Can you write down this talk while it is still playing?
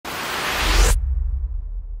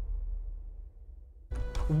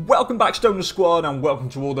Welcome back, Stoner Squad, and welcome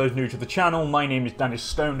to all those new to the channel. My name is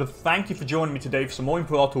DanIsStoned. Thank you for joining me today for some more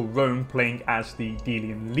Imperator Rome playing as the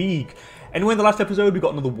Delian League. Anyway, in the last episode, we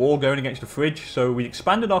got another war going against the Phrygia, so we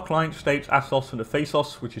expanded our client states, Athos and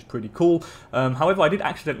Ephesos, which is pretty cool. However, I did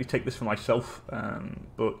accidentally take this for myself,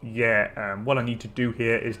 but yeah, what I need to do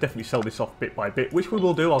here is definitely sell this off bit by bit, which we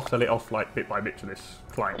will do. I'll sell it off like bit by bit to this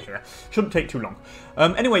client here. Shouldn't take too long.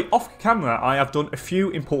 Anyway, off camera, I have done a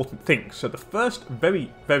few important things. So the first very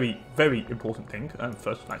important thing,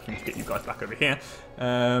 first I actually need to get you guys back over here.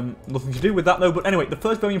 Nothing to do with that though, but anyway, the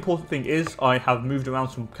first very important thing is I have moved around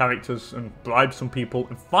some characters and bribed some people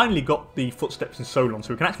and finally got the footsteps in Solon,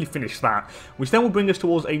 so we can actually finish that, which then will bring us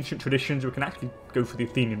towards ancient traditions. We can actually go for the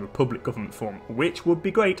Athenian Republic government form, which would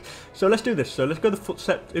be great. So let's do this. So let's go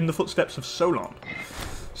in the footsteps of Solon.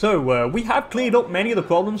 So, we have cleared up many of the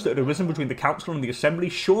problems that had arisen between the Council and the Assembly,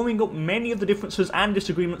 shoring up many of the differences and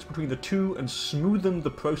disagreements between the two and smoothened the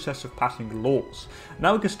process of passing laws.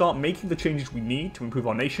 Now we can start making the changes we need to improve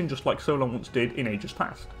our nation, just like Solon once did in ages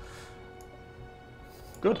past.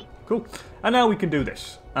 Good, cool. And now we can do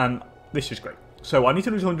this, and this is great. So I need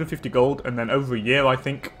to lose 150 gold, and then over a year, I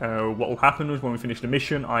think, what will happen is when we finish the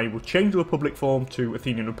mission, I will change the Republic form to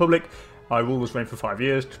Athenian Republic. Our rulers reign for 5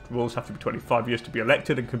 years. Rulers have to be 25 years to be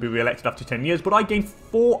elected and can be re-elected after 10 years. But I gain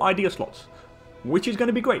 4 idea slots, which is going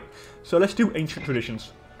to be great. So let's do ancient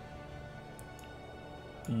traditions.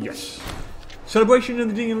 Yes. Celebration in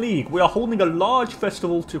the Delian League. We are holding a large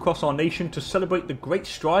festival across our nation to celebrate the great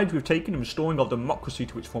strides we've taken in restoring our democracy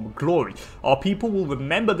to its former glory. Our people will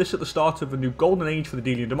remember this at the start of a new golden age for the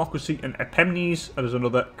Delian democracy, and Epimenides as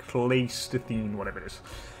another Cleisthenes, whatever it is.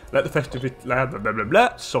 Let the festivities, let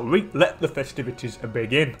the festivities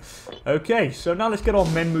begin. Okay, so now let's get our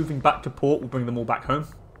men moving back to port. We'll bring them all back home.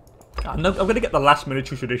 I'm going to get the last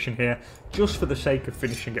military tradition here, just for the sake of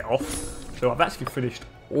finishing it off. So I've actually finished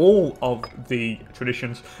all of the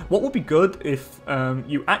traditions. What would be good if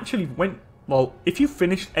you actually went, well, if you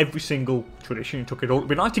finished every single tradition and took it all, it'd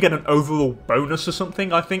be nice to get an overall bonus or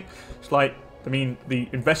something, I think. It's like, I mean, the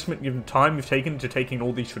investment and time you've taken into taking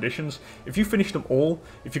all these traditions, if you finish them all,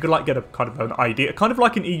 if you could like get a kind of an idea, kind of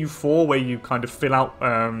like in EU4 where you kind of fill out,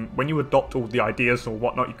 when you adopt all the ideas or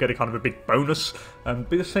whatnot, you get a kind of a big bonus,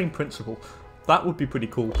 be the same principle. That would be pretty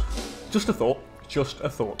cool. Just a thought, just a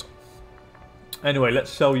thought. Anyway,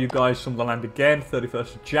 let's sell you guys some of the land again,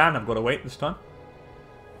 31st of Jan, I've got to wait this time.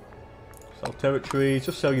 Sell territories,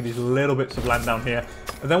 just sell you these little bits of land down here.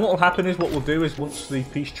 And then what will happen is, what we'll do is, once the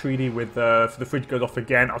peace treaty with for the Phrygia goes off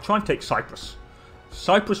again, I'll try and take Cyprus.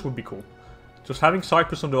 Cyprus would be cool. Just having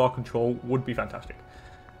Cyprus under our control would be fantastic.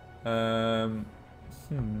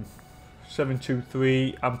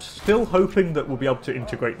 723. I'm still hoping that we'll be able to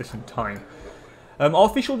integrate this in time. Our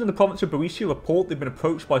officials in the province of Boeotia report they've been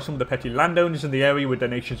approached by some of the petty landowners in the area with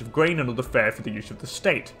donations of grain and other fare for the use of the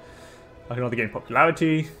state. I can either gain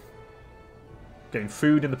popularity, gain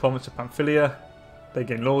food in the province of Pamphylia. They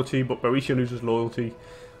gain loyalty, but Boeotia loses loyalty.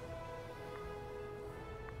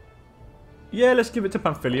 Yeah, let's give it to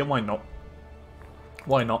Pamphylia, why not?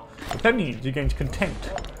 Why not? Epimenides, you gain content.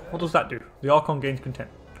 What does that do? The Archon gains content.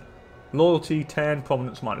 Loyalty 10,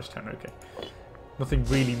 prominence minus 10, okay. Nothing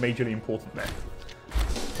really majorly important there.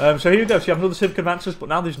 So here we go, so you have another civic advances, but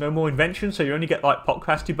now there's no more invention, so you only get like pot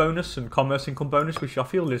capacity bonus and commerce income bonus, which I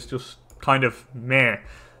feel is just kind of meh.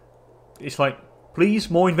 It's like, please,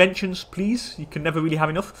 more inventions, please. You can never really have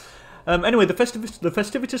enough. Anyway, the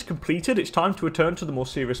festivities completed. It's time to return to the more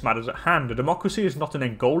serious matters at hand. A democracy is not an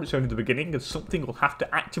end goal, it's only the beginning, and something we'll have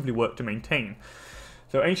to actively work to maintain.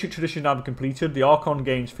 So ancient traditions now completed. The Archon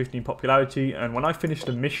gains 15 popularity, and when I finish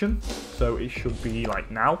the mission, so it should be like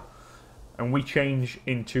now, and we change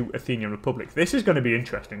into Athenian Republic. This is going to be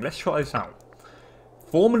interesting. Let's try this out.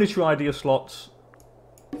 4 military idea slots.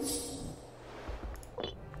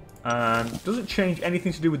 And it doesn't change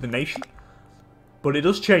anything to do with the nation, but it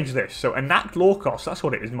does change this. So enact law costs, that's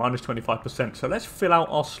what it is, minus 25%. So let's fill out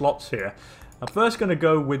our slots here. I'm first going to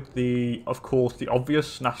go with the, of course, the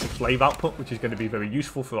obvious national slave output, which is going to be very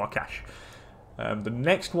useful for our cash. The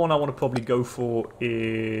next one I want to probably go for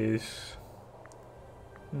is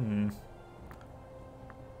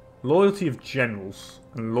loyalty of generals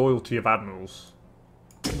and loyalty of admirals.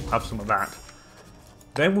 Have some of that.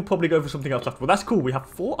 Then we'll probably go for something else after. Well, that's cool. We have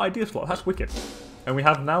 4 idea slots. That's wicked. And we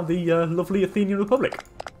have now the lovely Athenian Republic.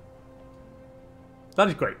 That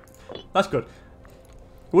is great. That's good.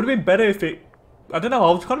 It would have been better if it... I don't know.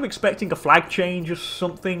 I was kind of expecting a flag change or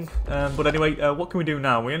something. But anyway, what can we do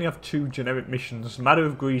now? We only have 2 generic missions. Matter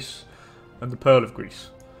of Greece and the Pearl of Greece.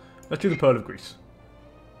 Let's do the Pearl of Greece.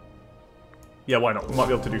 Yeah, why not? We might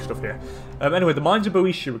be able to do stuff here. Anyway, the mines of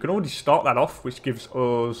Boeotia, we can already start that off, which gives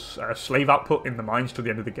us slave output in the mines to the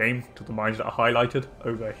end of the game, to the mines that are highlighted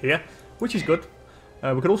over here, which is good.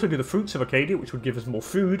 We could also do the fruits of Arcadia, which would give us more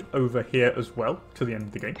food over here as well, to the end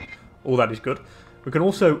of the game. All that is good. We can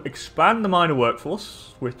also expand the miner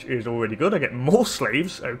workforce, which is already good. I get more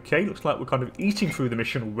slaves. Okay, looks like we're kind of eating through the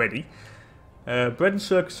mission already. Bread and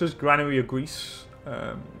circuses, granary of Greece.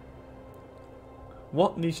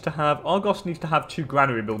 What needs to have... Argos needs to have 2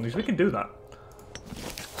 granary buildings. We can do that.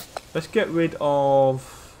 Let's get rid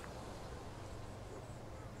of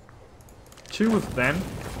 2 of them.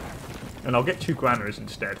 And I'll get 2 granaries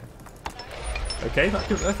instead. Okay,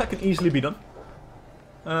 that can easily be done.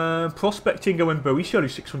 Prospecting in Boeotia, only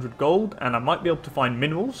 600 gold. And I might be able to find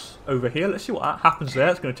minerals over here. Let's see what happens there.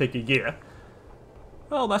 It's going to take a year.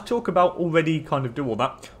 Well, let's talk about already kind of do all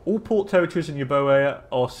that. All port territories in Euboea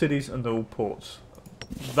are cities and they're all ports.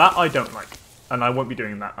 That I don't like, and I won't be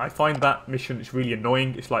doing that. I find that mission is really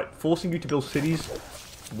annoying. It's like forcing you to build cities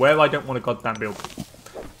where I don't want to goddamn build them.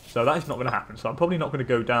 So that is not going to happen. So I'm probably not going to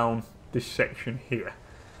go down this section here.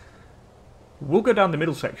 We'll go down the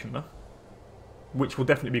middle section though, which will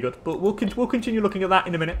definitely be good. But we'll continue looking at that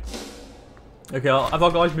in a minute. Okay, have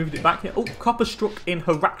our guys moved it back here? Oh, copper struck in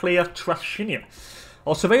Heraclea Trachina.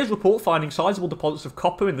 Our surveyors report finding sizable deposits of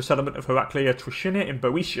copper in the settlement of Heraclea Trachina in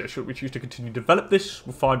Boeotia. Should we choose to continue to develop this,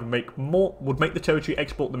 we'll find would make the territory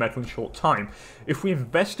export the metal in short time. If we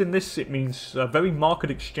invest in this, it means a very market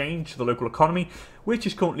exchange to the local economy, which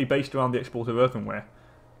is currently based around the export of earthenware.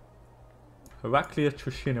 Heraclea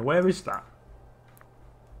Trachina, where is that?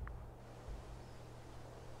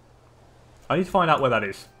 I need to find out where that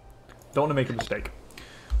is. Don't want to make a mistake.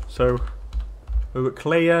 So,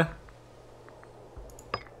 Heraclea...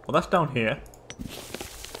 Well, that's down here.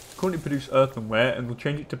 Currently produce earthenware, and we'll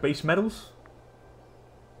change it to base metals.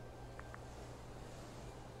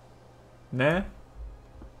 Nah.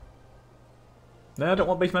 No, I don't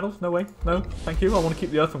want base metals. No way. No, thank you. I want to keep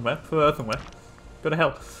the earthenware for earthenware. Go to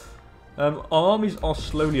hell. Our armies are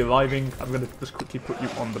slowly arriving. I'm going to just quickly put you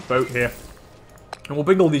on the boat here. And we'll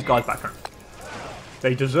bring all these guys back home.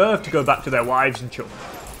 They deserve to go back to their wives and children.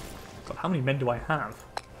 God, how many men do I have?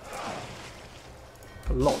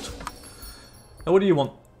 A lot. Now, what do you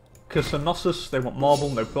want? Chersonosus, they want marble,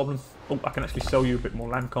 no problem. Oh, I can actually sell you a bit more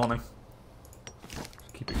land, can't I?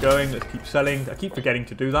 Let's keep it going, let's keep selling. I keep forgetting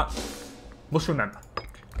to do that. Must remember.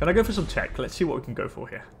 Can I go for some tech? Let's see what we can go for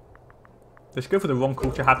here. Let's go for the wrong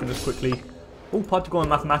culture happiness quickly. Oh, particle and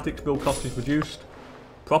mathematics, build cost is reduced.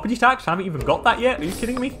 Property tax? I haven't even got that yet. Are you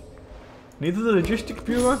kidding me? Neither the logistics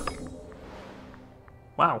bureau?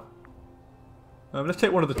 Wow. Let's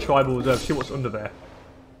take one of the tribal reserves, see what's under there.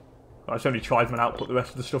 Oh, it's only tribesman output, the rest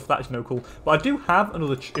of the stuff, that is no cool. But I do have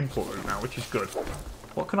another import route now, which is good.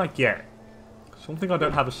 What can I get? Something I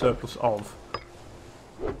don't have a surplus of.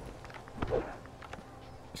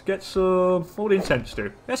 Let's get some... What would incense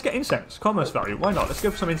do? Let's get incense. Commerce value. Why not? Let's go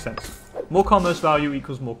for some incense. More commerce value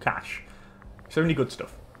equals more cash. It's only good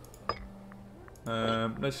stuff. How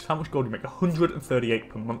much gold do we make? 138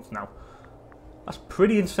 per month now. That's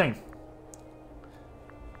pretty insane.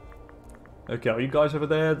 Okay, are you guys over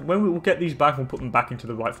there? When we will get these back, we'll put them back into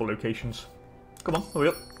the rightful locations. Come on, hurry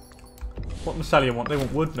up. What Massalia want? They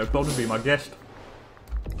want wood. No problem, be my guest.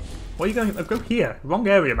 Where are you going? Oh, go here. Wrong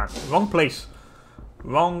area, man. Wrong place.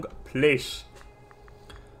 Wrong place.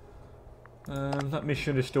 That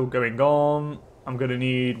mission is still going on. I'm going to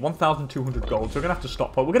need 1,200 gold, so we're going to have to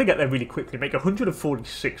stop. We're going to get there really quickly. Make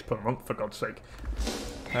 146 per month, for God's sake.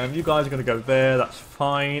 You guys are going to go there. That's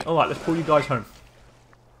fine. Alright, let's pull you guys home.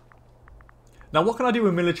 Now, what can I do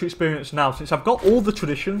with military experience now? Since I've got all the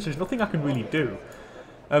traditions, there's nothing I can really do.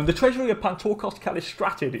 The treasury of Pantorkos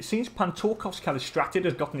Kallistratid. It seems Pantorkos Kallistratid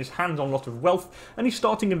has gotten his hands on a lot of wealth, and he's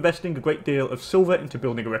starting investing a great deal of silver into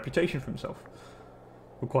building a reputation for himself.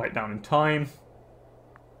 We'll quiet down in time.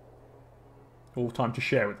 All time to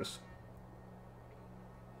share with us.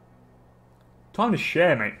 Time to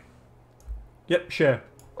share, mate. Yep, share.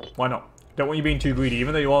 Why not? Don't want you being too greedy.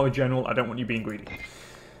 Even though you are a general, I don't want you being greedy.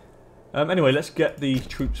 Anyway, let's get the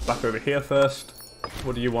troops back over here first.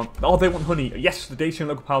 What do you want? Oh, they want honey. Yes, the Dacian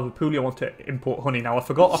local power of Apulia want to import honey. Now, I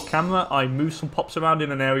forgot off camera, I moved some pops around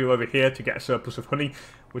in an area over here to get a surplus of honey,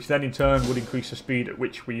 which then in turn would increase the speed at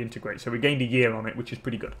which we integrate. So we gained a year on it, which is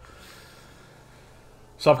pretty good.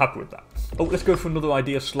 So I'm happy with that. Oh, let's go for another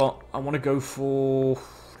idea slot. I want to go for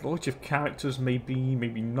loyalty of characters, maybe,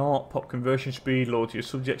 maybe not. Pop conversion speed, loyalty of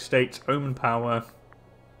subject states, omen power.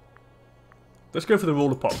 Let's go for the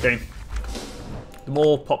ruler pop game. The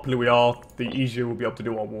more popular we are, the easier we'll be able to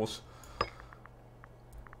do our wars.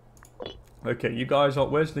 Okay, you guys are...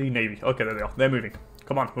 Where's the Navy? Okay, there they are. They're moving.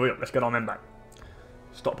 Come on, hurry up. Let's get on them back.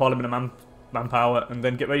 Stop Parliament of manpower, and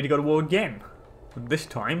then get ready to go to war again. And this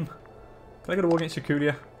time... Can I go to war against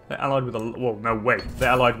Phrygia? They're allied with a... Well, no way. They're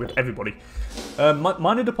allied with everybody.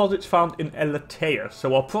 Minor deposits found in Elatea.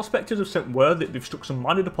 So our prospectors have sent word that they've struck some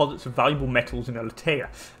minor deposits of valuable metals in Elatea.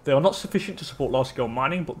 They are not sufficient to support large-scale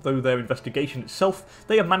mining, but through their investigation itself,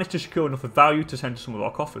 they have managed to secure enough of value to send to some of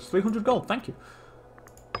our coffers. 300 gold, thank you.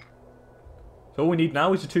 So all we need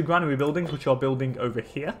now is the 2 granary buildings, which are building over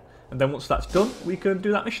here. And then once that's done, we can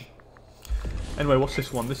do that mission. Anyway, what's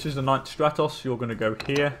this one? This is the 9th Stratos. You're going to go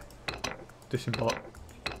here. Disembark.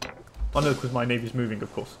 Oh no, because my navy's moving,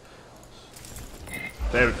 of course.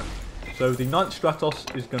 There we go. So the 9th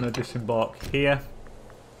Stratos is going to disembark here.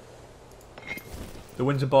 The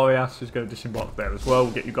Windsor Boreas is going to disembark there as well.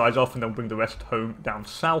 We'll get you guys off and then we'll bring the rest home down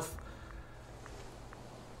south.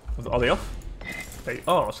 Are they off? They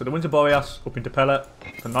are. So the Windsor Boreas up into Pella.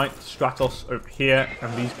 The 9th Stratos over here.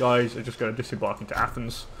 And these guys are just going to disembark into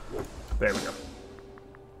Athens. There we go.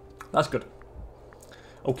 That's good.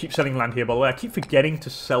 Oh, keep selling land here, by the way. I keep forgetting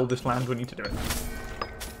to sell this land when I need to do it.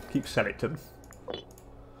 Keep selling it to them.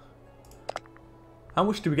 How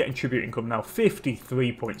much do we get in tribute income now?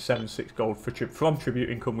 53.76 gold from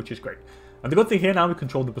tribute income, which is great. And the good thing here now, we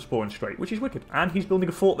control the Bosporan Strait, which is wicked. And he's building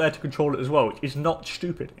a fort there to control it as well, which is not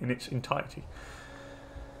stupid in its entirety.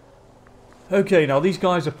 Okay, now these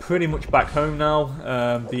guys are pretty much back home now.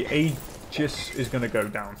 The Aegis is going to go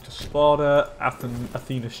down to Sparta.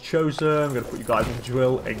 Athena's chosen. We're going to put you guys in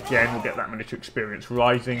drill again. We'll get that military experience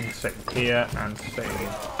rising. Same here and same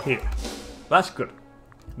here. That's good.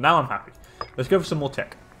 Now I'm happy. Let's go for some more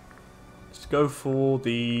tech. Let's go for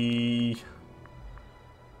the...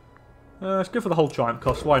 let's go for the whole Triumph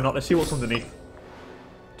cost. Why not? Let's see what's underneath.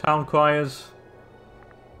 Town Criers.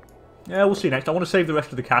 Yeah, we'll see next. I want to save the rest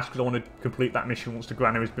of the cash because I want to complete that mission once the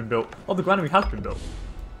granary's been built. Oh, the granary has been built.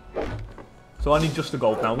 So I need just the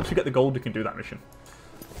gold now. Once we get the gold, we can do that mission.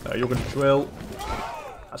 You're going to drill.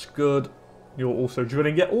 That's good. You're also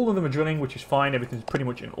drilling. Yeah, all of them are drilling, which is fine. Everything's pretty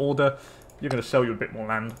much in order. You're going to sell you a bit more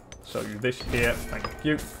land. Sell you this here. Thank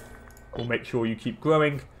you. We'll make sure you keep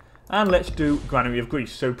growing. And let's do Granary of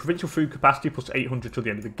Greece. So provincial food capacity plus 800 till the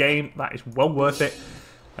end of the game. That is well worth it.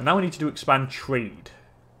 And now we need to do expand trade.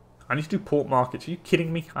 I need to do port markets. Are you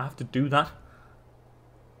kidding me? I have to do that?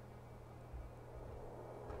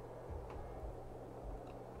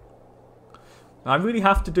 I really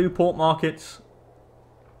have to do port markets.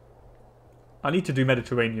 I need to do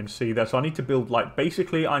Mediterranean Sea there. So I need to build, like,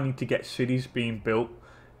 basically I need to get cities being built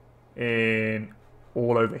in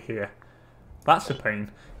all over here. That's a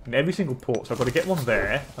pain. In every single port. So I've got to get one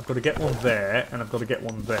there. I've got to get one there. And I've got to get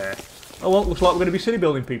one there. Oh well, looks like we're going to be city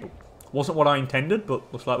building people. Wasn't what I intended,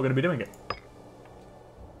 but looks like we're going to be doing it.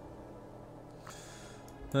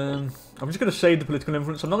 I'm just going to save the political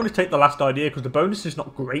influence. I'm not going to take the last idea because the bonus is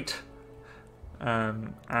not great.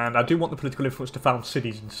 And I do want the political influence to found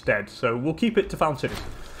cities instead. So we'll keep it to found cities.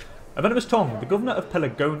 A venomous tongue. The governor of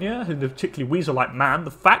Pelagonia, who's a particularly weasel-like man,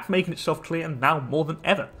 the fact making itself clear now more than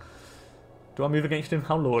ever. Do I move against him?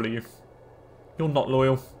 How loyal are you? You're not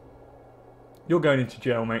loyal. You're going into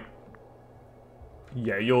jail, mate.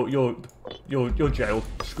 Yeah, you're jailed.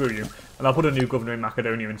 Screw you. And I'll put a new governor in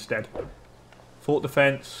Macedonia instead. Fort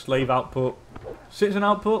defense, slave output, citizen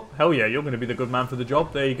output. Hell yeah, you're going to be the good man for the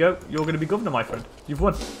job. There you go. You're going to be governor, my friend. You've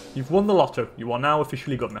won. You've won the lotto. You are now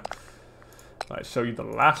officially governor. Right, so the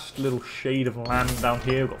last little shade of land down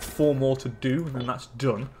here. We've got 4 more to do, and then that's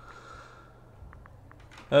done.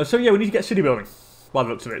 So yeah, we need to get city building, by the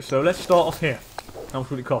looks of it. So let's start off here. How much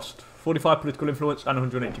will it cost? 45 political influence and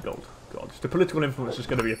 180 gold. God, the political influence is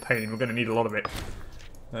going to be a pain. We're going to need a lot of it.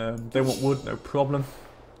 They want wood, no problem.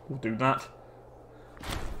 We'll do that.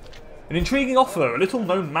 An intriguing offer. A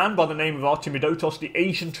little-known man by the name of Archimedes, the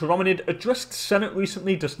Asian Tyranid, addressed the Senate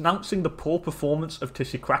recently denouncing the poor performance of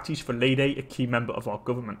Tissicrates for Lede, a key member of our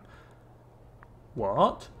government.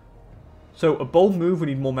 What? So, a bold move, we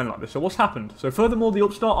need more men like this. So what's happened? So furthermore, the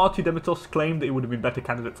upstart Archimedes claimed that he would have been a better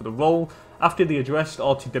candidate for the role. After the address,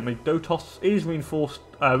 Archimedes is reinforced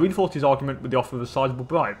his argument with the offer of a sizable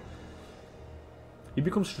bribe. He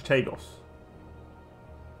becomes strategos.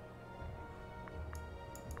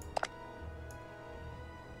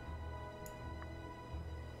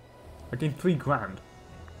 I gained 3 grand.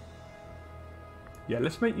 Yeah,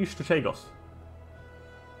 let's make you strategos.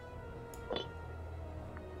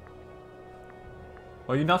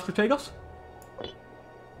 Are you now strategos?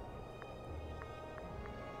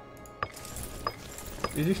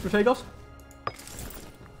 Is he strategos?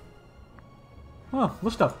 Oh,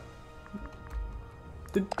 must have.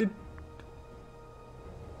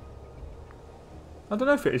 I don't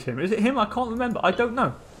know if it is him. Is it him? I can't remember. I don't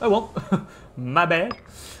know. Oh well. My bad.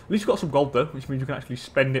 At least we've got some gold though, which means we can actually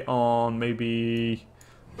spend it on maybe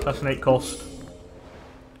assassinate cost.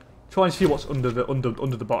 Try and see what's under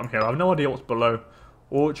the bottom here. I have no idea what's below.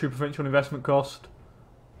 Oratory provincial investment cost.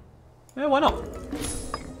 Yeah, why not?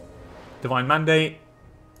 Divine mandate. Yeah,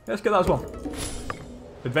 let's get that as well.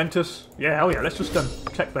 Adventus. Yeah, hell yeah. Let's just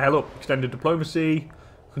check the hell up. Extended diplomacy.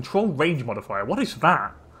 Control range modifier. What is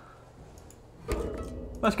that?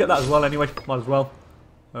 Let's get that as well anyway. Might as well.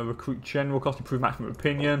 Recruit general cost, improve maximum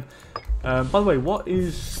opinion. By the way, what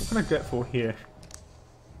can I get for here?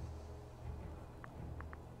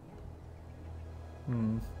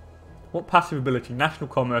 What passive ability? National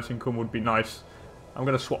commerce income would be nice. I'm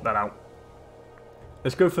going to swap that out.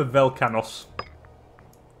 Let's go for Velcanos.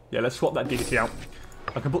 Yeah, let's swap that deity out.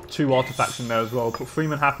 I can put 2 artifacts in there as well. Put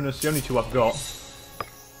Freeman Happiness, the only 2 I've got.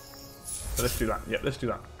 So let's do that. Yeah, let's do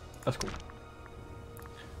that. That's cool.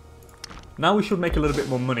 Now we should make a little bit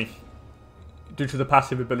more money due to the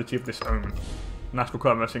passive ability of this omen. National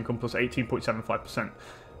commerce income plus 18.75%.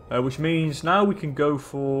 Which means now we can go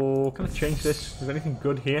for... Can I change this? Is there anything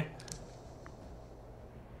good here?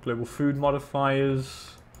 Global food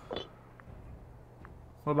modifiers.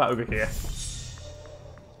 What about over here?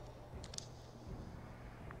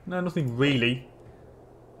 No, nothing really.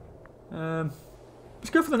 Let's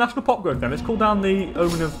go for the national pop growth then. Let's call down the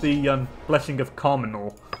omen of the blessing of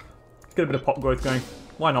Carmenor. Let's get a bit of pop growth going.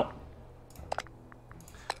 Why not?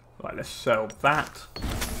 Right, let's sell that.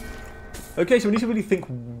 Okay, so we need to really think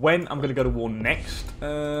when I'm going to go to war next.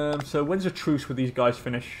 So when's the truce with these guys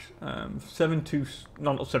finish?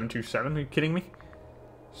 727. Are you kidding me?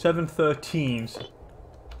 713. So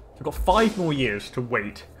I've got 5 more years to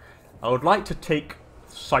wait. I would like to take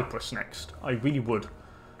Cyprus next. I really would.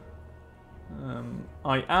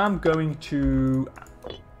 I am going to...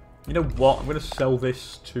 You know what? I'm going to sell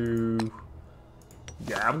this to...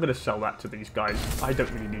 Yeah, I'm going to sell that to these guys. I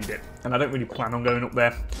don't really need it. And I don't really plan on going up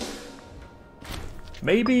there.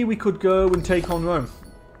 Maybe we could go and take on Rome.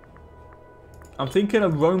 I'm thinking a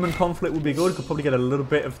Roman conflict would be good. Could probably get a little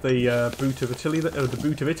bit of the boot of Italy. The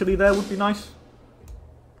boot of Italy there would be nice.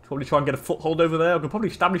 Probably try and get a foothold over there. I could probably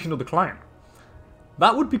establish another client.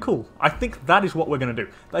 That would be cool. I think that is what we're going to do.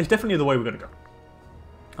 That is definitely the way we're going to go.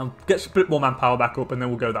 Get a bit more manpower back up, and then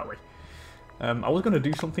we'll go that way. I was going to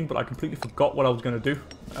do something, but I completely forgot what I was going to do.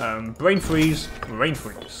 Brain freeze. Brain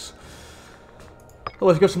freeze. Oh,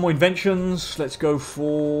 let's go for some more inventions. Let's go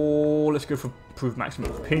for improved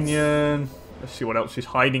maximum opinion. Let's see what else is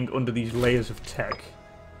hiding under these layers of tech.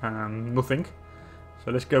 Nothing. So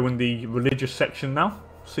let's go in the religious section now.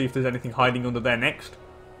 See if there's anything hiding under there next.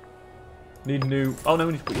 Need new... Oh no,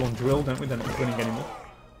 we need to put you on drill, don't we? They're not running anymore.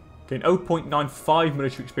 Gain 0.95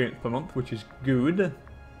 military experience per month, which is good.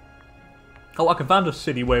 Oh, I can found a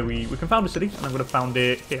city where we can found a city, and I'm going to found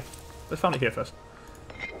it here. Let's found it here first.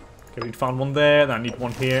 Okay, we found one there, then I need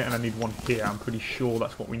one here, and I need one here. I'm pretty sure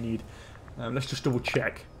that's what we need. Let's just double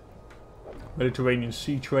check. Mediterranean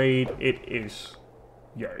sea trade, it is.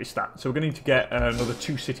 Yeah, it's that. So we're going to need to get another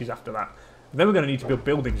 2 cities after that. And then we're going to need to build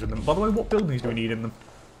buildings in them. By the way, what buildings do we need in them?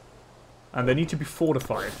 And they need to be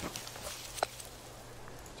fortified.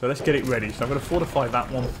 So let's get it ready. So I'm going to fortify that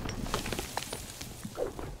one.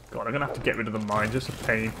 God, I'm going to have to get rid of the mines. It's a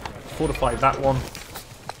pain. Fortify that one.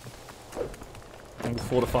 And we'll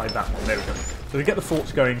fortify that one. There we go. So to get the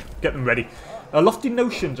forts going, get them ready. Lofty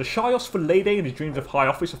notions. Achios for Lede and his dreams of high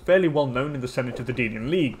office are fairly well known in the Senate of the Delian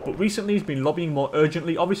League, but recently he's been lobbying more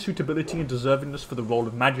urgently of his suitability and deservingness for the role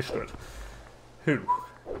of magistrate. Who?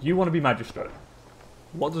 You want to be magistrate.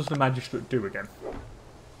 What does the magistrate do again?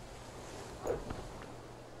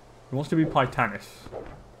 He wants to be Pitanis.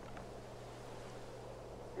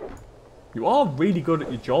 You are really good at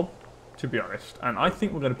your job, to be honest, and I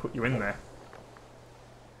think we're going to put you in there.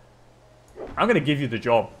 I'm going to give you the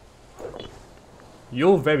job.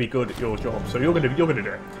 You're very good at your job, so you're going to do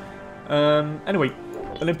it. Anyway,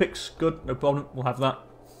 Olympics, good, no problem. We'll have that.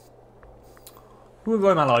 Who are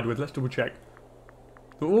Rome allied with? Let's double check.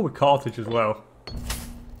 They're all with Carthage as well.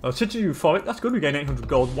 City euphoric. That's good. We gain 800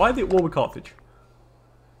 gold. Why are they at war with Carthage?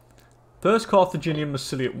 First Carthaginian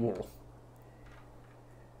Massiliot War.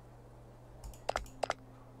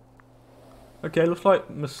 Okay, looks like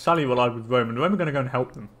Massalia are allied with Rome, and Rome are going to go and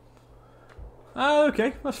help them.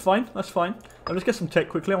 Okay, that's fine, that's fine. Let's get some tech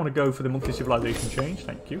quickly. I want to go for the monthly civilization change,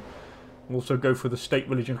 thank you. We'll also go for the state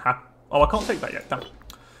religion Oh, I can't take that yet, damn.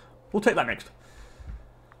 We'll take that next.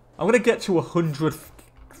 I'm going to get to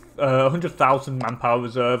 100,000 manpower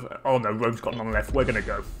reserve. Oh no, Rome's got none left. We're going to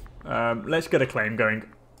go. Let's get a claim going.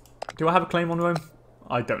 Do I have a claim on Rome?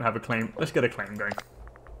 I don't have a claim. Let's get a claim going.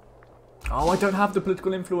 Oh, I don't have the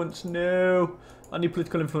political influence. No. I need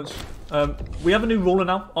political influence. We have a new ruler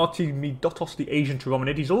now. Archimedes, the Asian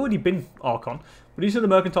Tyranid. He's already been Archon. But he's in the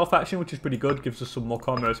mercantile faction, which is pretty good. Gives us some more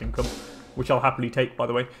commerce income. Which I'll happily take, by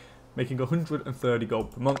the way. Making 130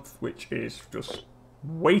 gold per month, which is just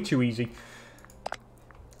way too easy.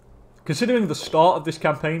 Considering the start of this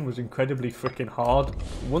campaign was incredibly freaking hard,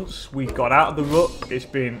 once we got out of the rut, it's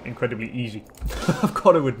been incredibly easy. I've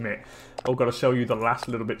got to admit. I've got to show you the last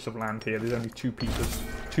little bits of land here. There's only two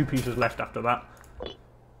pieces left after that.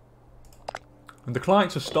 And the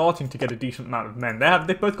clients are starting to get a decent amount of men.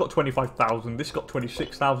 They've both got 25,000. This got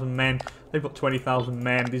 26,000 men. They've got 20,000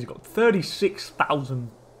 men. These have got 36,000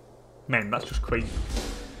 men. That's just crazy.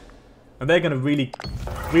 And they're going to really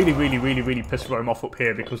piss Rome off up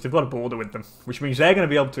here because they've got a border with them. Which means they're going to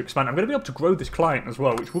be able to expand. I'm going to be able to grow this client as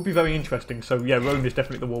well, which will be very interesting. So yeah, Rome is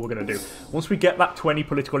definitely the war we're going to do. Once we get that 20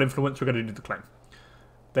 political influence, we're going to do the claim.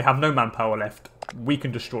 They have no manpower left. We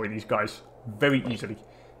can destroy these guys very easily.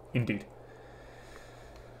 Indeed.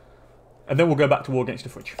 And then we'll go back to war against the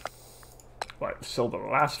Phrygia. Right, sell the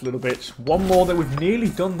last little bits. One more that we've nearly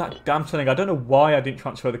done that damn selling. I don't know why I didn't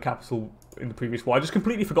transfer the capital in the previous war. I just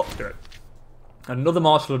completely forgot to do it. Another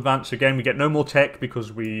martial advance. Again, we get no more tech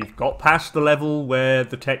because we've got past the level where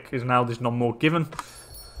the tech is now, there's none more given.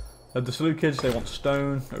 The Seleucids, they want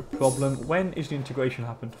stone, no problem. When is the integration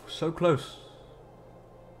happened? So close.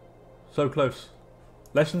 So close.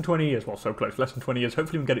 Less than 20 years. Well, so close. Less than 20 years.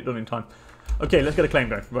 Hopefully we can get it done in time. Okay, let's get a claim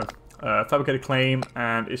going. Run. Fabricate a claim,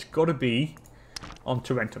 and it's got to be on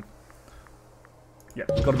Tarentum. Yeah,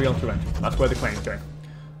 it's got to be on Tarentum. That's where the claim's going.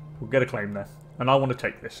 We'll get a claim there. And I want to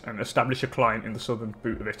take this and establish a client in the southern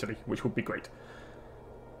boot of Italy, which would be great.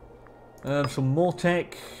 Some more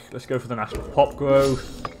tech. Let's go for the national pop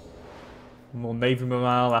growth. More navy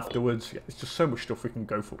morale afterwards. Yeah, there's just so much stuff we can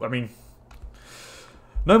go for. I mean,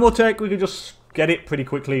 no more tech. We can just get it pretty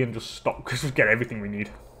quickly and just stop, because we get everything we need.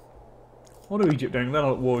 What are Egypt doing? They're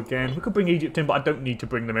at war again. We could bring Egypt in, but I don't need to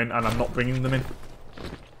bring them in, and I'm not bringing them in.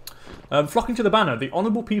 Flocking to the banner, the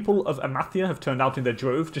honourable people of Amathia have turned out in their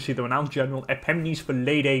droves to see the renowned general Epimenides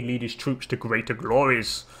Phyllidae lead his troops to greater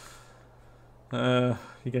glories.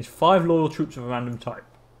 He gains 5 loyal troops of a random type.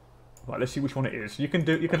 Right, let's see which one it is. You can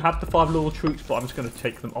have the 5 loyal troops, but I'm just going to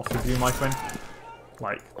take them off of you, my friend.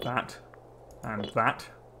 Like that, and that.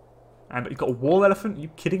 And you've got a war elephant? Are you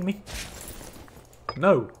kidding me?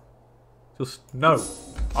 No. Just no.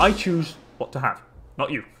 I choose what to have,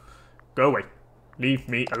 not you. Go away. Leave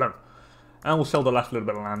me alone. And we'll sell the last little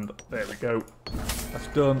bit of land. There we go. That's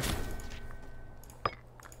done.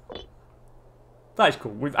 That is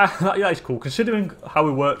cool. That is cool. Considering how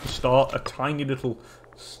we worked to start a tiny little,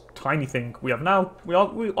 tiny thing, we have now. We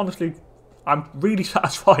honestly, I'm really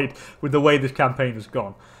satisfied with the way this campaign has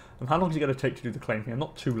gone. And how long is it going to take to do the claim here?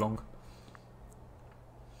 Not too long.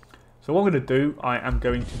 So what I'm going to do, I am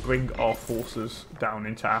going to bring our forces down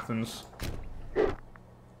into Athens.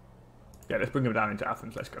 Yeah, let's bring them down into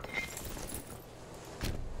Athens. Let's go.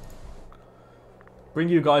 Bring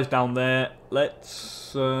you guys down there.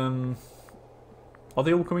 Let's... are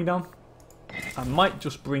they all coming down? I might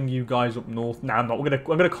just bring you guys up north. No, I'm not. I'm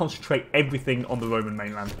gonna concentrate everything on the Roman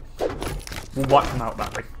mainland. We'll wipe them out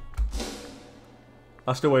that way.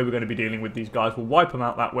 That's the way we're going to be dealing with these guys. We'll wipe them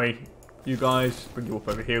out that way. You guys, bring you up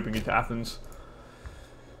over here, bring you to Athens.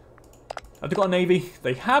 Have they got a navy?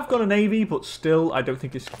 They have got a navy, but still, I don't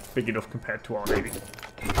think it's big enough compared to our navy.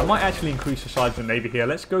 I might actually increase the size of the navy here.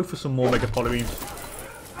 Let's go for some more megapolymenes.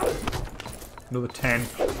 Another 10.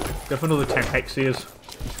 Go for another 10 hexias.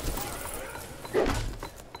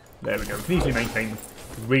 There we go. We can easily maintain them.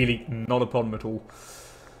 Really, not a problem at all.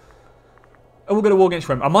 And we're going to war against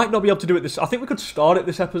Rome. I might not be able to do it this... I think we could start it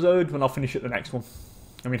this episode when I'll finish it the next one.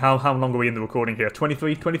 I mean, how long are we in the recording here?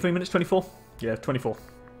 23 minutes? 24? Yeah, 24.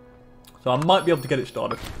 So I might be able to get it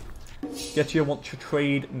started. Getia wants to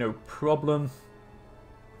trade, no problem.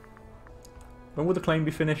 When will the claim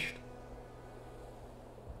be finished?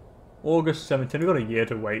 August 17th. We've got a year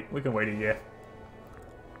to wait. We can wait a year.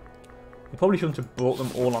 We probably shouldn't have brought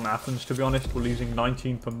them all on Athens, to be honest. We're losing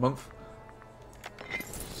 19 per month.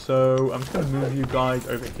 So I'm just going to move you guys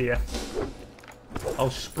over here.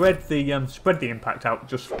 I'll spread the impact out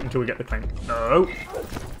just until we get the claim. No.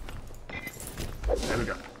 There we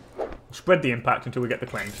go. Spread the impact until we get the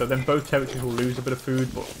claim. So then both territories will lose a bit of food,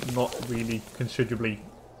 but not really considerably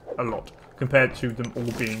a lot compared to them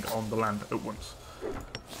all being on the land at once.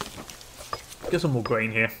 Get some more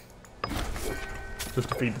grain here, just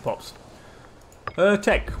to feed the pops.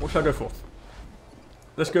 Tech. What should I go for?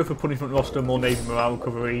 Let's go for punishment roster, more navy morale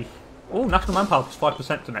recovery. Oh, national manpower plus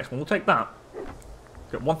 5% to next one. We'll take that.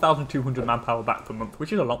 Get 1,200 manpower back per month,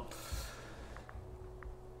 which is a lot.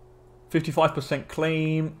 55%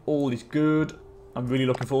 claim. All is good. I'm really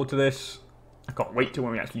looking forward to this. I can't wait till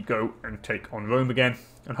when we actually go and take on Rome again.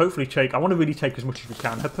 And hopefully take... I want to really take as much as we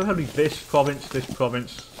can. Probably this province, this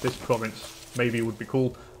province, this province. Maybe it would be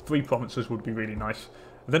cool. 3 provinces would be really nice.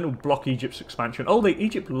 And then it'll block Egypt's expansion. Oh,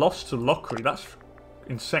 Egypt lost to Lockery. That's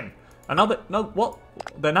insane. And now that... No, what?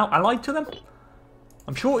 They're now allied to them?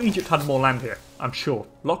 I'm sure Egypt had more land here. I'm sure.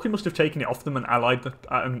 Lockery must have taken it off them and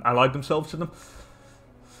allied themselves to them.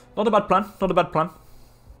 Not a bad plan. Not a bad plan.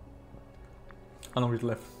 How long is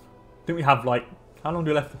left? I think we have like... How long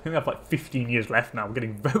do we left? I think we have like 15 years left now. We're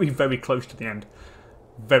getting very, very close to the end.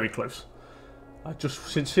 Very close. I just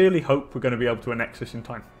sincerely hope we're going to be able to annex this in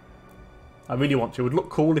time. I really want to. It would look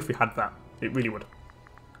cool if we had that. It really would.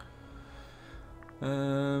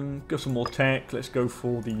 Go some more tech. Let's go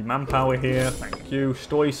for the manpower here. Thank you.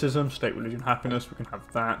 Stoicism, state, religion, happiness. We can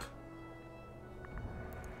have that.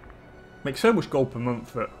 Makes so much gold per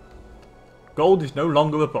month that gold is no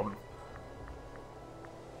longer a problem.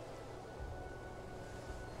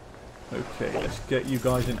 Okay, let's get you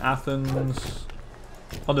guys in Athens.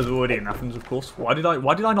 Oh, they're already in Athens, of course. Why did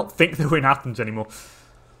I not think they were in Athens anymore?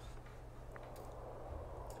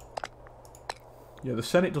 Yeah, the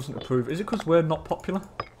Senate doesn't approve. Is it because we're not popular?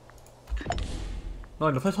 No,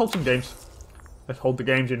 enough. Let's hold some games. Let's hold the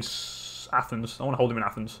games in Athens. I want to hold them in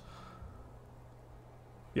Athens.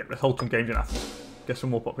 Yeah, let's hold some games in Athens. Get some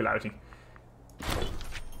more popularity.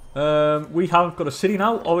 We have got a city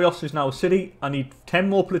now. Oreos is now a city. I need 10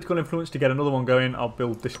 more political influence to get another one going. I'll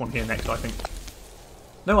build this one here next, I think.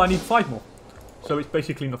 No, I need 5 more. So it's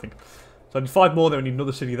basically nothing. So I need 5 more, then we need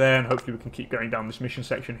another city there, and hopefully we can keep going down this mission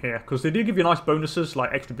section here. Because they do give you nice bonuses,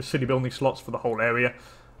 like extra city building slots for the whole area.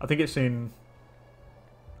 I think it's in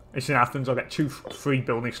Athens. I'll get 2 free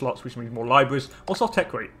building slots, which means more libraries. What's our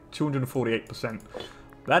tech rate? 248%.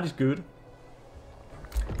 That is good.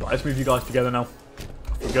 Right, let's move you guys together now.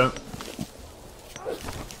 Off we go.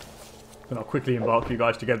 Then I'll quickly embark you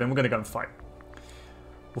guys together, and we're going to go and fight.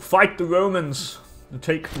 We'll fight the Romans and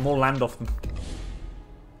take more land off them.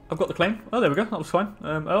 I've got the claim. Oh, there we go. That was fine.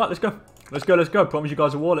 Alright, let's go. Let's go, let's go. Promise you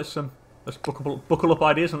guys a war. Let's buckle up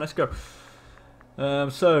ideas and let's go.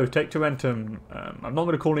 So, take Tarentum. I'm not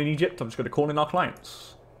going to call in Egypt. I'm just going to call in our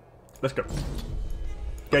clients. Let's go.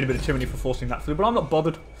 Get a bit of tyranny for forcing that through, but I'm not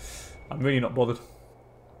bothered. I'm really not bothered.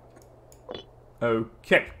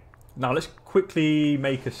 Okay. Now, let's quickly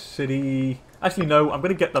make a city. Actually, no. I'm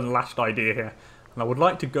going to get the last idea here. And I would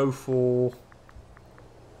like to go for...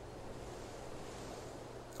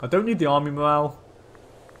 I don't need the army morale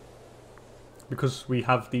because we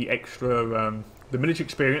have the extra, the military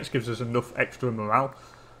experience gives us enough extra morale.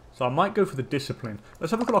 So I might go for the discipline. Let's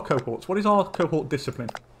have a look at our cohorts. What is our cohort discipline?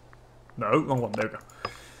 No, wrong one, there we go.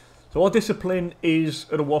 So our discipline is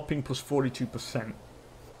at a whopping plus 42%.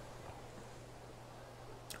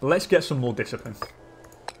 Let's get some more discipline.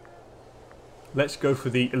 Let's go for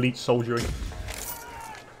the elite soldiery.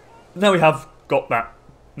 Now we have got that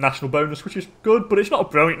national bonus, which is good, but it's not a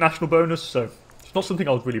brilliant national bonus, so it's not something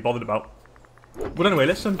I was really bothered about. But anyway,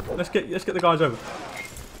 let's get the guys over.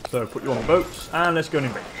 So put you on the boats and let's go and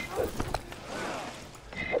invade.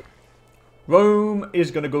 Rome is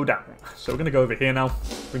going to go down, so we're going to go over here now.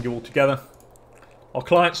 Bring you all together. Our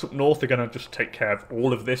clients up north are going to just take care of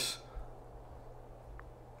all of this,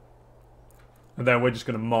 and then we're just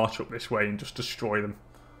going to march up this way and just destroy them.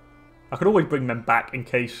 I could always bring them back in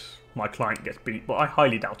case my client gets beat, but I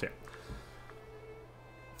highly doubt it.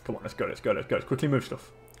 Come on, let's go, let's go, let's go. Let's quickly move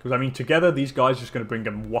stuff. Because, I mean, together, these guys are just going to bring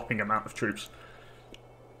a whopping amount of troops.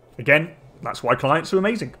 Again, that's why clients are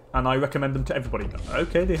amazing, and I recommend them to everybody.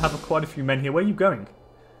 Okay, they have quite a few men here. Where are you going?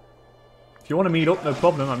 If you want to meet up, no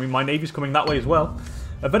problem. I mean, my navy's coming that way as well.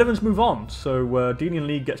 Veterans move on. So, Delian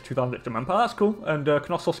League gets 2,000 extra manpower. That's cool. And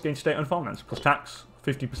Knossos gains state-owned farmlands. Plus tax,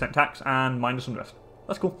 50% tax, and minus unrest.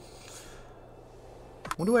 That's cool.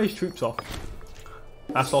 Wonder where his troops are.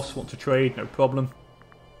 Assos want to trade, no problem.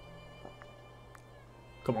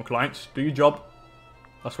 Come on, clients, do your job.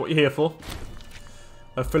 That's what you're here for.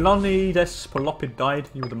 Philonides Polopid died.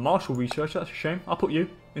 You were the martial researcher, that's a shame. I'll put you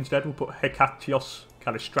instead. We'll put Hekatios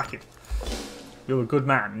Kalistrakid. You're a good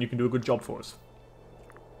man, and you can do a good job for us.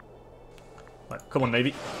 Right, come on,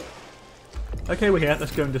 Navy. Okay, we're here.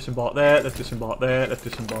 Let's go and disembark there. Let's disembark there. Let's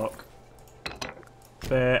disembark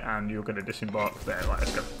there, and you're going to disembark there. Right,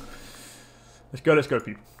 let's go. Let's go, let's go,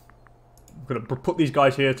 people. I'm going to put these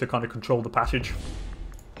guys here to kind of control the passage.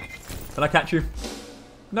 Can I catch you?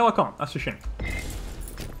 No, I can't. That's a shame.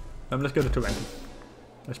 Let's go to Tarentum.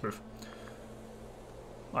 Let's move.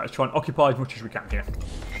 Alright, let's try and occupy as much as we can here.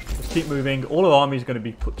 Let's keep moving. All our army is going to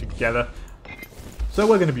be put together. So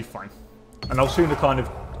we're going to be fine. And I'll soon kind of...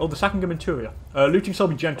 Oh, the second interior. Looting shall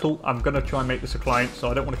be gentle. I'm going to try and make this a client, so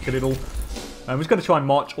I don't want to kill it all. I'm just going to try and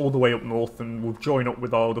march all the way up north, and we'll join up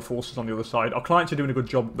with our other forces on the other side. Our clients are doing a good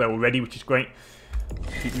job there already, which is great.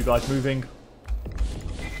 Keep you guys moving.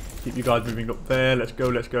 Keep you guys moving up there. Let's go,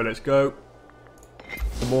 let's go, let's go.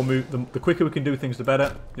 The more the quicker we can do things, the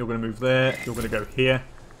better. You're going to move there. You're going to go here.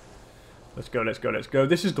 Let's go, let's go, let's go.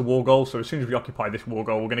 This is the war goal, so as soon as we occupy this war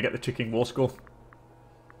goal, we're going to get the ticking war score.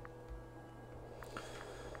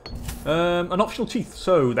 An optional teeth.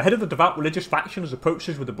 So, the head of the devout religious faction has approached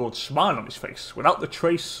us with a broad smile on his face. Without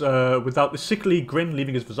the sickly grin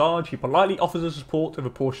leaving his visage, he politely offers us support of a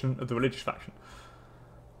portion of the religious faction.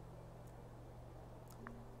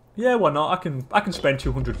 Yeah, why not? I can spend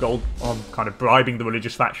 200 gold on kind of bribing the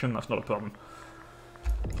religious faction. That's not a problem.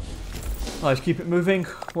 Let's keep it moving.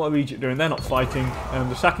 What are Egypt doing? They're not fighting.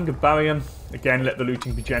 The sacking of Barium. Again, let the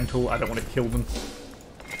looting be gentle. I don't want to kill them.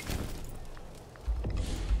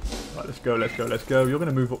 Right, let's go, let's go, let's go. You're going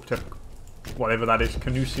to move up to whatever that is.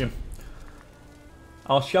 Canusium.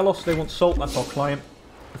 Our Shellos, they want salt. That's our client.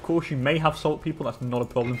 Of course, you may have salt people. That's not a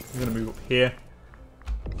problem. We're going to move up here.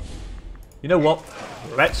 You know what?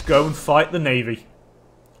 Let's go and fight the Navy.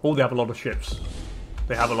 Oh, they have a lot of ships.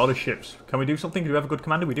 They have a lot of ships. Can we do something? Do we have a good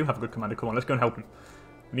commander? We do have a good commander. Come on, let's go and help him.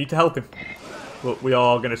 We need to help him. But we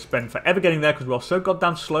are going to spend forever getting there because we are so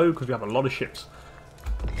goddamn slow because we have a lot of ships.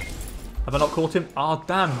 Have I not caught him? Ah,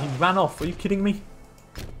 damn, he ran off. Are you kidding me?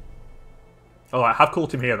 Oh, I have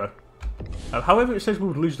caught him here, though. However, it says we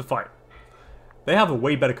would lose the fight. They have a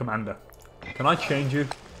way better commander. Can I change you?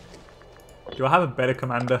 Do I have a better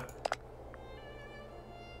commander?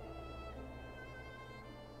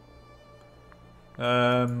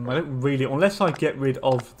 I don't really, unless I get rid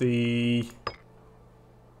of the...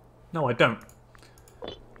 No, I don't.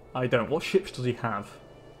 I don't. What ships does he have?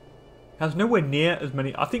 He has nowhere near as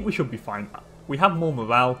many. I think we should be fine. We have more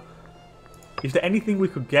morale. Is there anything we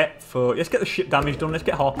could get for... Let's get the ship damage done. Let's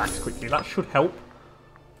get Harpax quickly. That should help.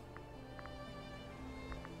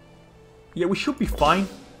 Yeah, we should be fine.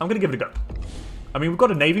 I'm going to give it a go. I mean, we've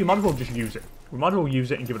got a navy. We might as well just use it. We might as well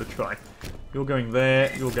use it and give it a try. You're going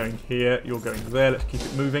there. You're going here. You're going there. Let's keep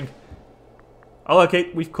it moving. Oh,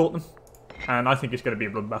 okay. We've caught them. And I think it's going to be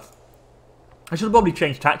a bloodbath. I should probably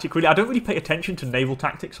change tactic, really. I don't really pay attention to naval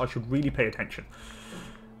tactics. I should really pay attention.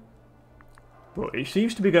 But it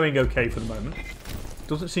seems to be going okay for the moment.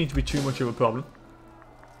 Doesn't seem to be too much of a problem.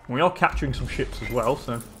 We are capturing some ships as well,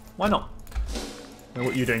 so why not? Now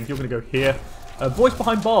what are you doing? You're going to go here. Voice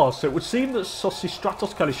behind bars. So it would seem that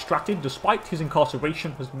Sosistratos Callistrated, despite his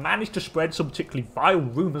incarceration, has managed to spread some particularly vile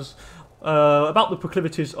rumours about the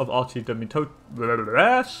proclivities of Artemidotos,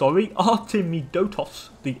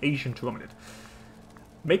 the Asian Tyranid.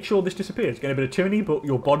 Make sure this disappears. Getting a bit of tyranny, but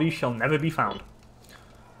your body shall never be found.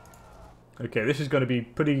 Okay, this is going to be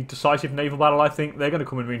pretty decisive naval battle, I think. They're going to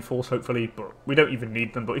come and reinforce, hopefully, but we don't even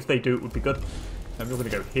need them. But if they do, it would be good. And we're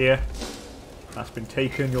going to go here. That's been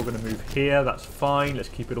taken. You're going to move here. That's fine. Let's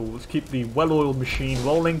keep it all. Let's keep the well-oiled machine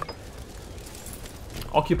rolling.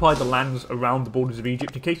 Occupy the lands around the borders of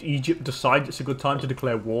Egypt in case Egypt decides it's a good time to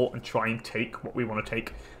declare war and try and take what we want to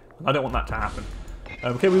take. I don't want that to happen.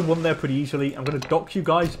 Okay, we won there pretty easily. I'm going to dock you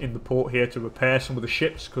guys in the port here to repair some of the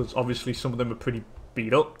ships because obviously some of them are pretty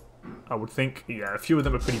beat up. I would think. Yeah, a few of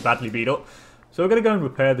them are pretty badly beat up. So we're going to go and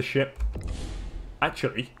repair the ship.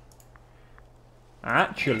 Actually,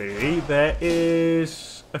 there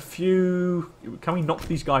is a few... Can we knock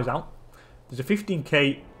these guys out? There's a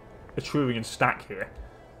 15k Etrurian stack here.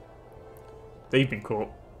 They've been caught.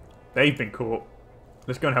 They've been caught.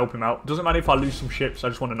 Let's go and help him out. Doesn't matter if I lose some ships, I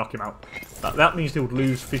just want to knock him out. That means they would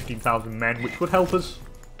lose 15,000 men, which would help us.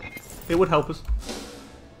 It would help us.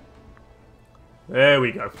 There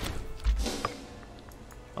we go.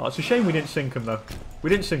 Oh, it's a shame we didn't sink them, though. We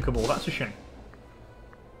didn't sink them all. That's a shame.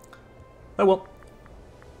 Oh, well.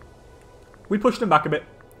 We pushed them back a bit,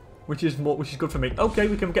 which is good for me. Okay,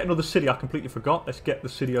 we can get another city. I completely forgot. Let's get the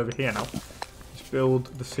city over here now. Let's build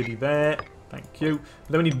the city there. Thank you. And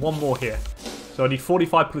then we need one more here. So I need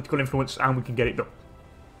 45 political influence, and we can get it done.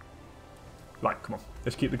 Right, come on.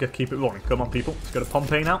 Let's keep it rolling. Come on, people. Let's go to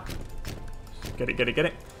Pompeii now. Get it, get it, get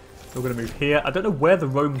it. We're going to move here. I don't know where the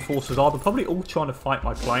Roman forces are. They're probably all trying to fight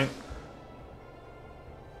my client.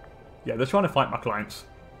 Yeah, they're trying to fight my clients.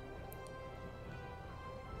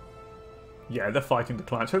 Yeah, they're fighting the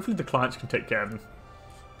clients. Hopefully the clients can take care of them.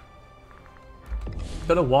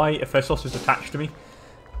 Don't know why Ephesus is attached to me.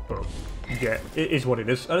 But, yeah, it is what it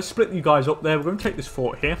is. Let's split you guys up there. We're going to take this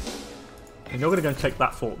fort here. And you're going to go and take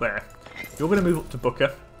that fort there. You're going to move up to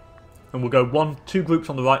Booker. And we'll go two groups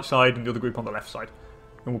on the right side and the other group on the left side.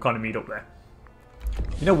 And we'll kind of meet up there.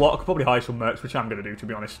 You know what? I could probably hire some mercs, which I'm going to do, to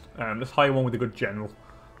be honest. Let's hire one with a good general.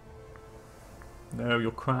 No,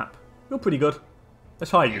 you're crap. You're pretty good.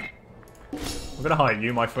 Let's hire you. We're going to hire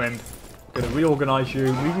you, my friend. We're going to reorganise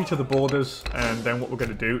you, move you to the borders, and then what we're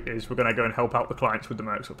going to do is we're going to go and help out the clients with the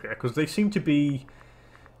mercs up here, because they seem to be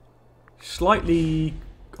slightly...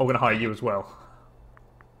 Oh, we're going to hire you as well.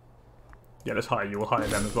 Yeah, let's hire you. We'll hire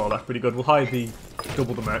them as well. That's pretty good. We'll hire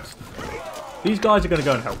double the mercs. These guys are going to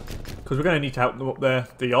go and help, because we're going to need to help them up there.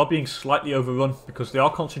 They are being slightly overrun, because they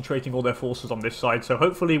are concentrating all their forces on this side, so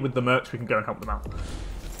hopefully with the mercs we can go and help them out.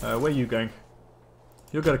 Where are you going?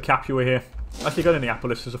 You're going to Capua here. Actually, go to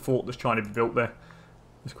Neapolis. There's a fort that's trying to be built there.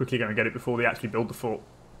 Let's quickly go and get it before they actually build the fort.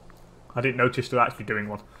 I didn't notice they're actually doing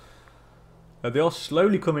one. They are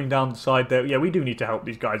slowly coming down the side there. Yeah, we do need to help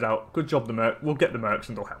these guys out. Good job, the merc. We'll get the mercs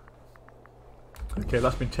and they'll help. Okay,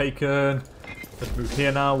 that's been taken. Let's move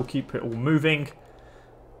here now. We'll keep it all moving.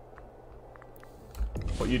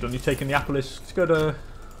 What you done? You've taken Neapolis. Let's go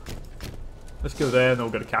there, and then we'll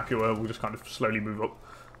go to Capua. We'll just kind of slowly move up.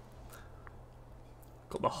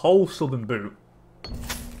 Got the whole southern boot.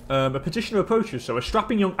 A petitioner approaches. So a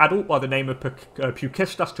strapping young adult by the name of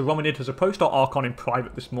Pukestas Tarominid has approached our Archon in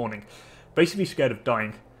private this morning. Basically scared of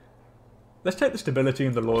dying. Let's take the stability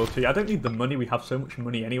and the loyalty. I don't need the money. We have so much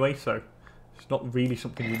money anyway, so it's not really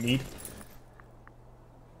something we need.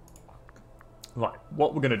 Right,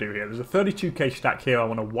 what we're going to do here. There's a 32k stack here I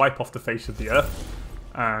want to wipe off the face of the earth.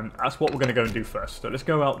 And that's what we're going to go and do first. So let's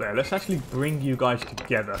go out there. Let's actually bring you guys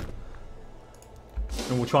together.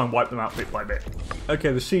 And we'll try and wipe them out bit by bit.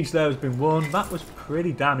 Okay, the siege there has been won. That was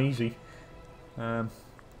pretty damn easy.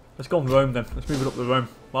 Let's go on Rome then. Let's move it up to Rome.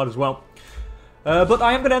 Might as well. But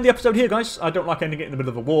I am going to end the episode here, guys. I don't like ending it in the middle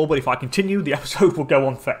of a war, but if I continue, the episode will go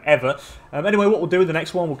on forever. Anyway, what we'll do in the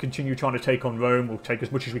next one, we'll continue trying to take on Rome. We'll take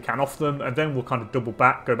as much as we can off them, and then we'll kind of double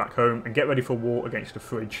back, go back home, and get ready for war against the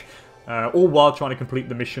Phrygia. All while trying to complete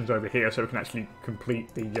the missions over here, so we can actually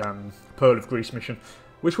complete the Pearl of Greece mission,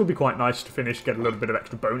 which will be quite nice to finish, get a little bit of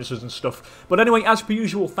extra bonuses and stuff. But anyway, as per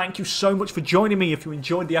usual, thank you so much for joining me. If you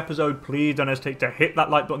enjoyed the episode, please don't hesitate to hit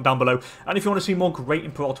that like button down below. And if you want to see more great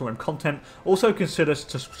Imperator content, also consider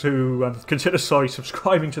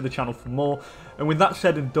subscribing to the channel for more. And with that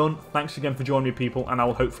said and done, thanks again for joining me, people, and I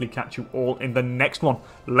will hopefully catch you all in the next one.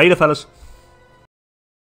 Later, fellas.